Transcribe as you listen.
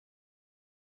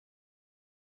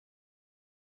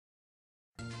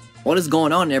What is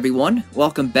going on, everyone?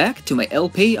 Welcome back to my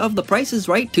LP of The Price is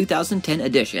Right 2010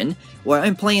 edition, where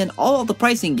I'm playing all of the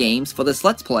pricing games for this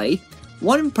Let's Play,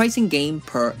 one pricing game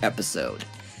per episode.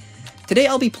 Today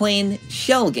I'll be playing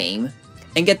Shell Game,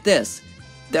 and get this,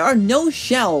 there are no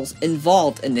shells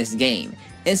involved in this game.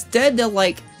 Instead, they're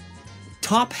like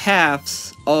top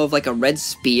halves of like a red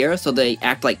spear, so they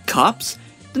act like cups.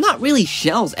 They're not really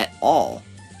shells at all.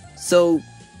 So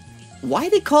why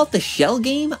they call it the Shell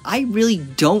Game, I really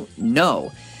don't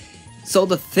know. So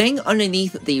the thing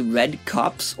underneath the red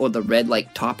cups, or the red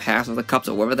like top half of the cups,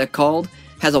 or whatever they're called,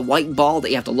 has a white ball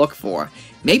that you have to look for.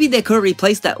 Maybe they could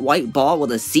replace that white ball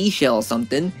with a seashell or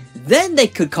something, then they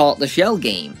could call it the Shell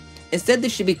Game. Instead,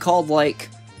 this should be called like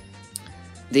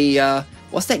the,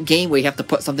 what's that game where you have to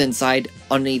put something inside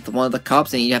underneath one of the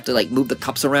cups and you have to like move the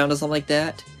cups around or something like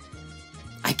that?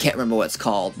 I can't remember what it's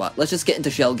called, but let's just get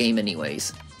into Shell Game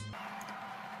anyways.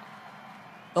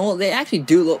 Well, they actually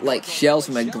do look like shells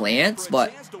from a glance,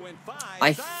 but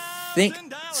I think...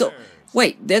 So,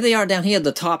 wait, there they are down here,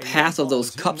 the top half of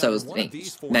those cups I was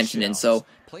mentioning, so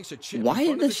why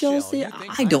are the shells there?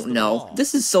 I don't know.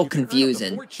 This is so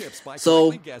confusing.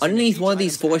 So, underneath one of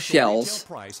these 4 shells,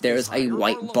 there's a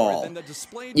white ball.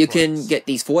 You can get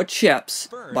these 4 chips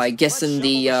by guessing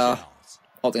the, Oh,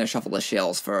 they're gonna shuffle the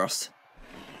shells first.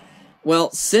 Well,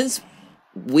 since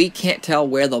we can't tell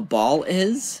where the ball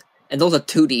is... And those are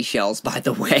 2D shells, by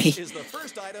the way.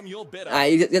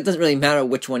 It doesn't really matter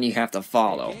which one you have to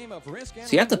follow.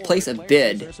 So you have to place a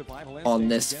bid on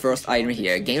this first item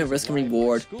here. Game of Risk and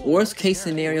Reward. Worst case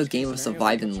scenario, game of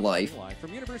surviving life.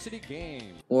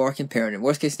 Or comparative.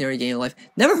 Worst case scenario, game of life.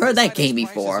 Never heard that game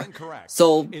before.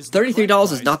 So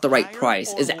 $33 is not the right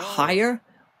price. Is it higher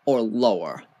or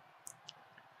lower?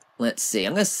 Let's see.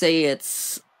 I'm going to say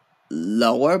it's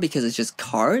lower because it's just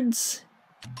cards.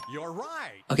 You're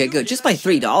right. Okay, good. Just by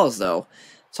 $3 though.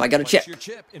 So I got a chip.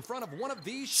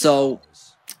 So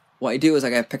what I do is I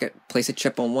gotta place a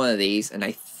chip on one of these, and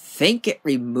I think it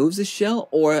removes the shell,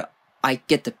 or I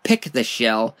get to pick the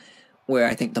shell where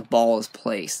I think the ball is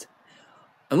placed.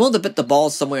 I'm willing to bet the ball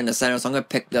is somewhere in the center, so I'm gonna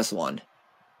pick this one.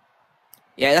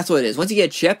 Yeah, that's what it is. Once you get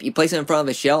a chip, you place it in front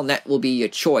of a shell, and that will be your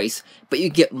choice. But you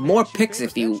get more picks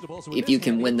if you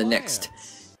can win the next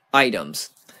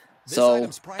items. So,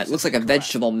 it looks like a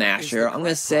vegetable masher. I'm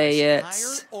gonna say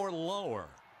it's... I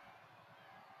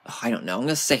don't know. I'm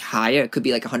gonna say higher. It could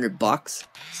be like $100.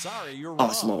 Oh,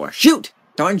 it's lower. Shoot!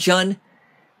 Darn Jun!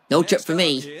 No chip for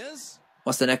me.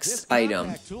 What's the next item?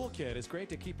 A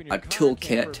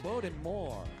toolkit.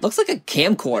 Looks like a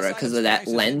camcorder because of that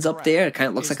lens up there. It kind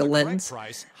of looks like a lens.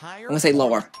 I'm gonna say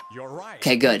lower.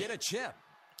 Okay, good.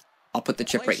 I'll put the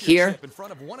chip right here.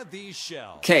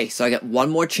 Okay, so I got one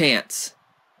more chance.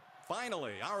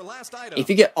 If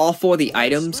you get all 4 of the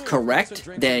items correct,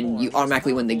 then you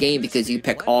automatically win the game because you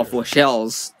pick all 4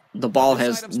 shells. The ball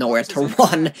has nowhere to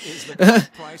run,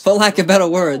 for lack of better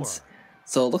words.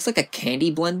 So it looks like a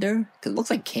candy blender, because it looks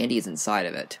like candy is inside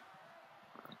of it.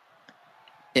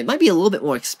 It might be a little bit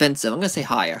more expensive. I'm going to say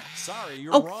higher.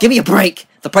 Oh, give me a break!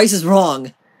 The price is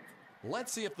wrong!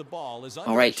 Let's see if the ball is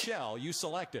under the shell you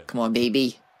selected. Come on,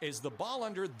 baby. Is the ball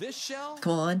under this shell?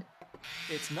 Come on.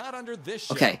 It's not under this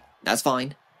shell. Okay, that's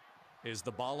fine. Is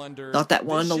the ball under not that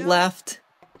one on the shell? left.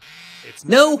 It's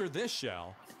no. Not under this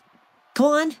shell. Come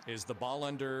on. Is the ball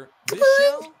under Come this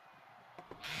on. shell?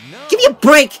 No. Give me a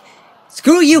break.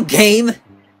 Screw you, game.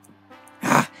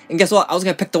 And guess what? I was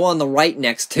gonna pick the one on the right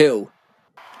next too.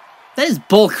 That is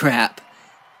bullcrap.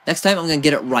 Next time I'm gonna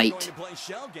get it right.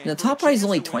 And the top price is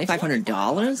only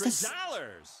 $2,500. That's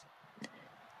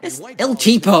El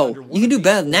Cheapo. You can do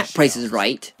better than that. Price is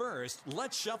right.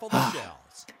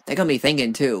 That got me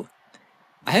thinking too.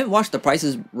 I haven't watched The Price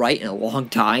is Right in a long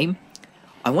time.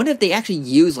 I wonder if they actually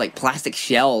use like plastic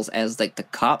shells as like the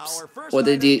cups, or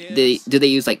do they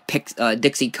use like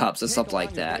Dixie cups or stuff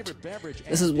like that?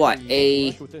 This is what,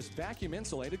 a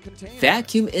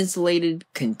vacuum insulated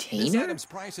container?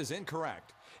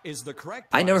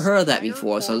 I never heard of that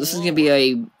before, so this is gonna be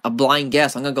a blind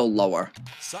guess. I'm gonna go lower.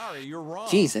 Sorry, you're wrong.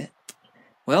 Jeez.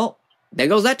 Well, there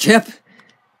goes that chip.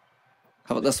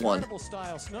 How about this one?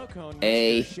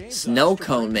 A snow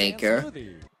cone maker.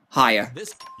 Higher.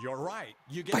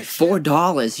 By $4.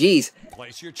 Jeez.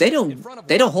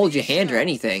 They don't hold your hand or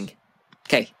anything.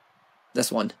 Okay.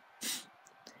 This one.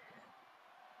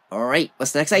 Alright,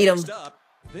 what's the next item?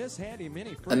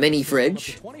 A mini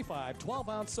fridge.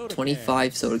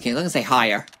 25 soda cans. I'm gonna say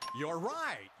higher.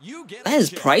 That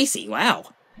is pricey.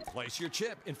 Wow.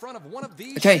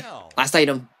 Okay, last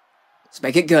item. Let's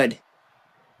make it good.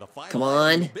 Come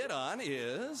on.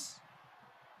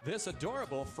 This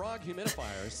adorable frog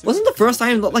humidifier. Wasn't the first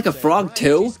time it looked like a frog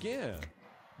too?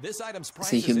 This item's price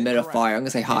See, is incorrect. humidifier. I'm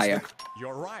gonna say higher.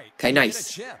 You're right. Okay, You get a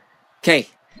nice. chip. Okay,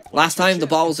 last time the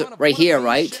ball was right here,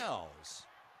 right? Shells.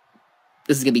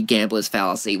 This is gonna be gambler's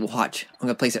fallacy. Watch. I'm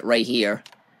gonna place it right here.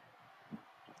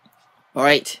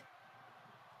 Alright.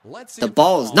 Let's see The if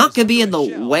ball is not gonna be in the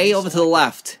under a shell way you over to the selected.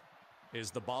 left.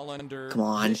 Is the ball under Come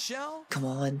on. this shell? Come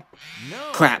on.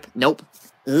 No. Crap. Nope.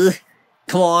 Ugh.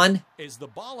 Come on. Is the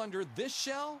ball under this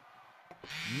shell?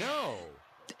 No.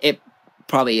 It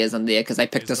probably is on there because I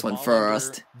picked Is this the one ball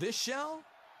first. under this shell?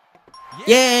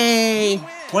 Yay! You win.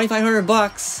 2,500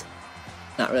 bucks.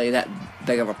 Not really that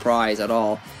big of a prize at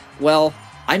all. Well,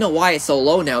 I know why it's so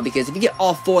low now, because if you get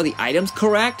all 4 of the items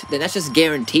correct, then that's just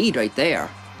guaranteed right there.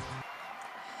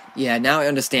 Yeah, now I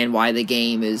understand why the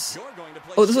game is... You're going to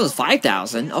play Oh, this one's shell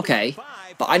 5,000. Okay.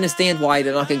 But I understand why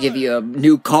they're not going to give you a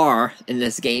new car in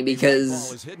this game,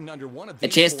 because a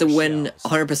chance to win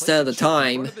 100% of the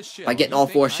time by getting all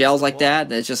 4 shells like that,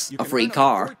 then it's just a free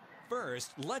car.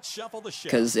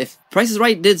 Because if Price is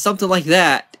Right did something like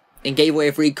that and gave away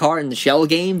a free car in the shell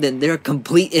game, then they're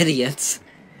complete idiots.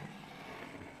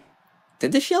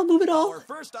 Did the shell move at all?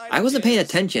 I wasn't paying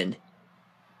attention.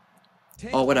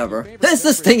 Oh, whatever. That's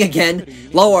this thing again!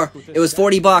 Lower! It was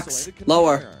 40 bucks!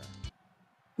 Lower.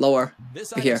 Lower.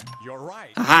 Right here.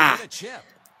 Aha!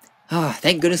 Ah,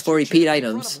 thank goodness for repeat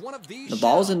items. The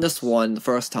ball's in this one the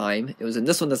first time. It was in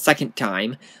this one the second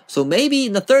time. So maybe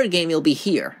in the third game it'll be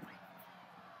here.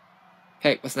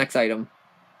 Okay, what's the next item?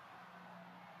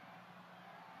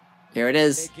 Here it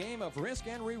is.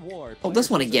 Oh, this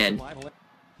one again.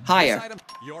 Higher.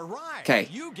 Okay.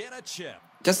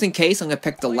 Just in case, I'm gonna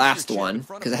pick the last one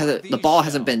because the ball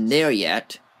hasn't been there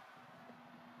yet.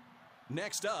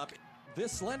 Next up,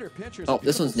 oh,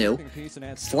 this one's new.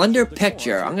 Slender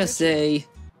picture. I'm gonna say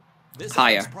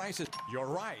higher.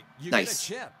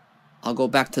 Nice. I'll go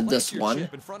back to this one.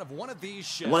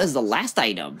 What is the last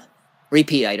item?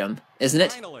 Repeat item, isn't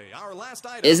it?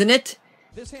 Isn't it?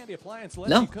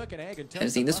 No, haven't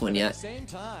seen this one yet.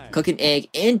 Cook an egg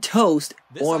and toast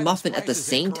or a muffin at the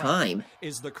same time.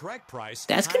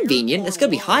 That's convenient. It's gonna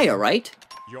be higher, right?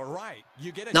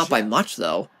 Not by much,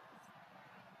 though.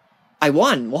 I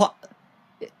won. What?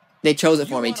 They chose it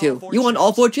for me, too. You won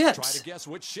all 4 chips.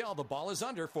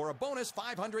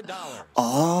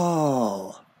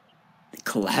 Oh.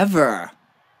 Clever.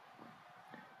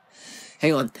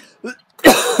 Hang on.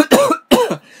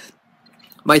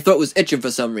 My throat was itching for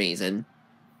some reason.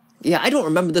 Yeah, I don't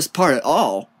remember this part at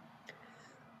all.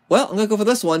 Well, I'm gonna go for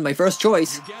this one, my first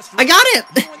choice. I got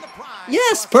it!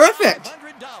 Yes, perfect!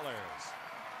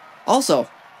 Also,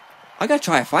 I gotta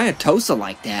try to find a toaster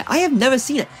like that. I have never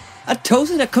seen it. A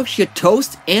toaster that cooks your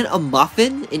toast and a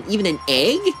muffin and even an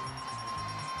egg?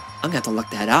 I'm gonna have to look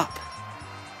that up.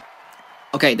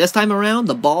 Okay, this time around,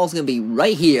 the ball's gonna be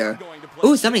right here.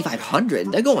 Ooh,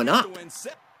 7,500. They're going up.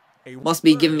 Must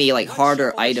be giving me, like,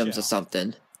 harder items or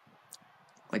something.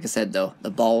 Like I said, though, the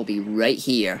ball will be right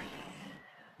here.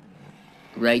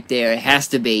 Right there. It has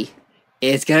to be.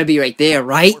 It's gonna be right there,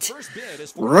 right?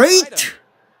 Right?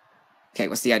 Okay,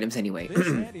 what's the items anyway?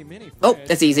 Oh,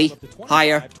 that's easy.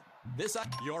 Higher.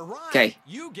 Okay.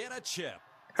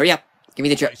 Hurry up. Give me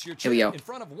the chip. Here we go.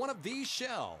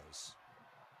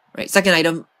 Right, second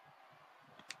item.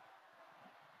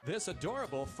 This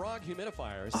adorable frog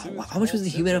humidifier. Oh, how much was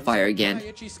the humidifier again?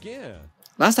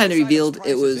 Last time they revealed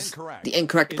it was the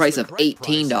incorrect price of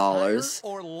 $18.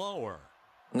 I'm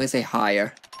gonna say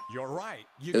higher.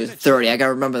 It was 30. I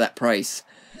gotta remember that price.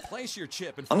 I'm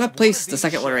gonna place the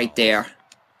second one right there.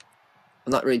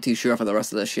 I'm not really too sure for the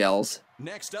rest of the shells.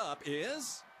 Next up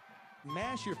is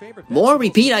more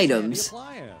repeat items.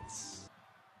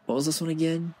 What was this one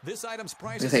again? This item's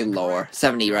price I'm gonna say lower.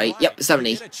 70, right? Yep,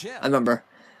 70. I remember.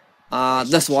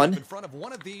 This one.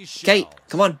 Okay,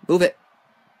 come on, move it.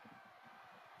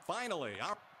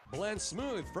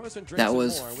 That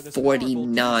was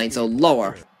 49, so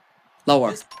lower.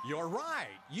 Lower.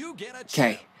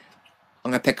 Okay.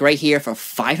 I'm gonna pick right here for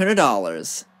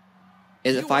 $500.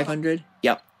 Is it 500?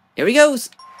 Yep. Here he goes.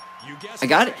 I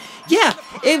got it. Yeah,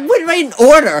 it went right in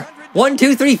order. 1,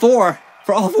 2, 3, 4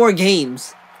 for all 4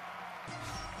 games.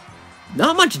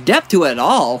 Not much depth to it at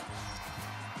all.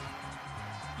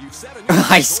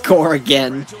 High score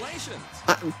again.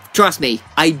 Trust me,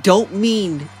 I don't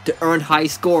mean to earn high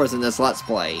scores in this Let's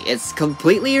Play. It's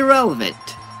completely irrelevant.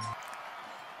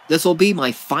 This will be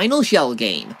my final shell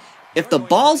game. If the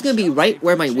ball's gonna be right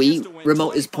where my Wii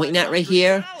remote is pointing at right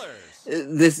here,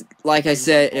 this, like I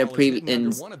said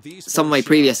in some of my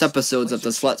previous episodes of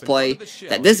this Let's Play,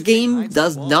 that this game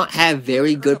does not have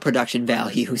very good production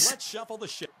values.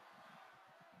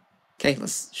 Okay,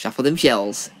 let's shuffle them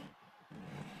shells.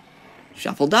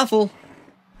 Shuffle duffle.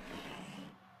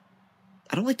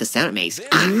 I don't like the sound it makes.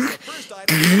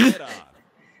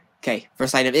 Okay,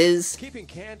 first item is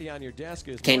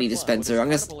candy dispenser. I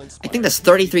think that's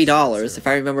 $33 if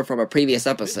I remember from a previous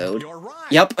episode.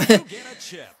 Yep.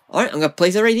 Alright, I'm gonna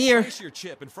place it right here.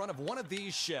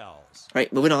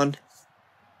 Alright, moving on.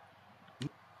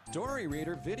 Story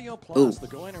Reader Video Ooh, Plus.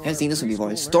 I haven't seen this one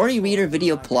before. Story Reader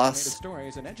Video Plus.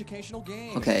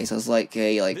 Okay, so it's like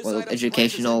a one of those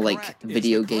educational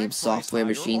video game software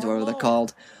machines, whatever they're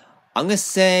called. I'm gonna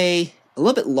say a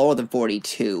little bit lower than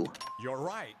 42. You're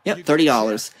right. Yep,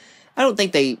 $30. I don't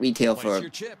think they retail for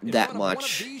that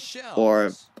much.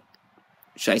 Or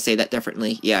should I say that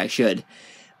differently? Yeah, I should.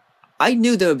 I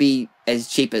knew they would be as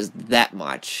cheap as that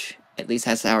much. At least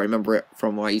that's how I remember it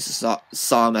from when I used to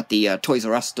saw them at the Toys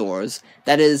R Us stores.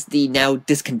 That is the now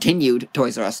discontinued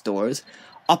Toys R Us stores.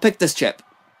 I'll pick this chip.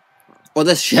 Or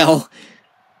this shell.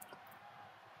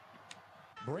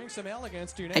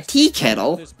 A tea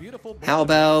kettle? How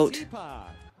about...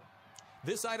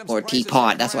 Or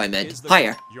teapot, that's what I meant.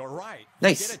 Higher.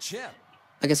 Nice.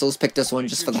 I guess I'll just pick this one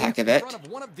just for the heck of it.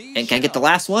 And can I get the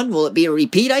last one? Will it be a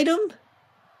repeat item?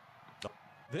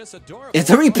 It's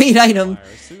a repeat item.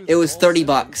 It was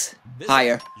 $30.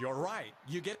 Higher.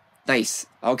 Nice.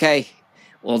 Okay.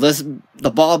 Will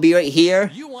the ball be right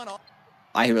here?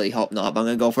 I really hope not, but I'm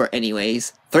gonna go for it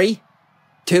anyways. 3,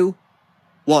 2,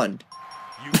 1.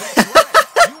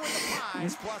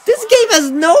 This game has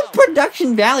no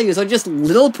production values, or just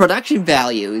little production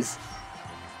values.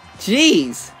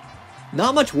 Jeez.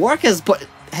 Not much work has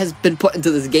been put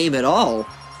into this game at all.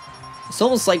 It's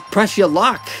almost like press your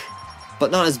luck,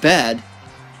 but not as bad.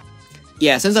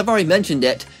 Yeah, since I've already mentioned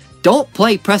it, don't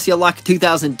play Press Your Luck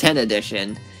 2010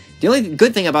 edition. The only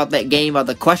good thing about that game are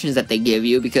the questions that they give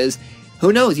you, because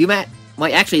who knows, you might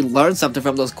actually learn something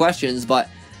from those questions, but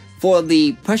for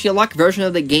the Press Your Luck version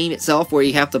of the game itself, where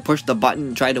you have to push the button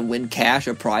and try to win cash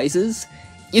or prizes,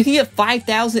 you can get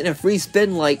 5,000 in a free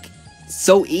spin, like,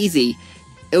 so easy.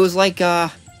 It was like, I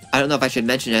don't know if I should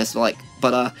mention this,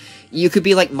 but you could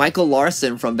be like Michael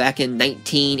Larson from back in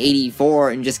 1984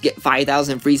 and just get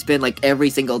 5,000 free spin, like, every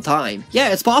single time. Yeah,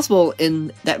 it's possible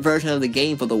in that version of the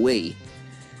game for the Wii.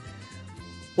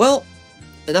 Well,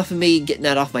 enough of me getting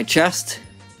that off my chest.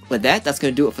 With that, that's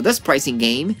going to do it for this pricing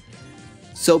game.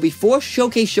 So before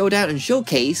Showcase Showdown and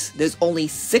Showcase, there's only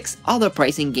 6 other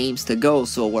pricing games to go,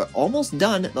 so we're almost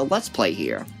done the Let's Play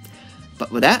here.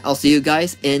 But with that, I'll see you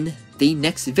guys in the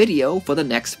next video for the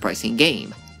next pricing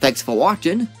game. Thanks for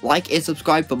watching, like and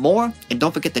subscribe for more, and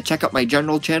don't forget to check out my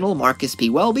general channel, Marcus P.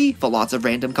 Welby, for lots of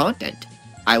random content.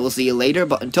 I will see you later,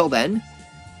 but until then,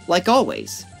 like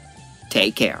always,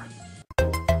 take care.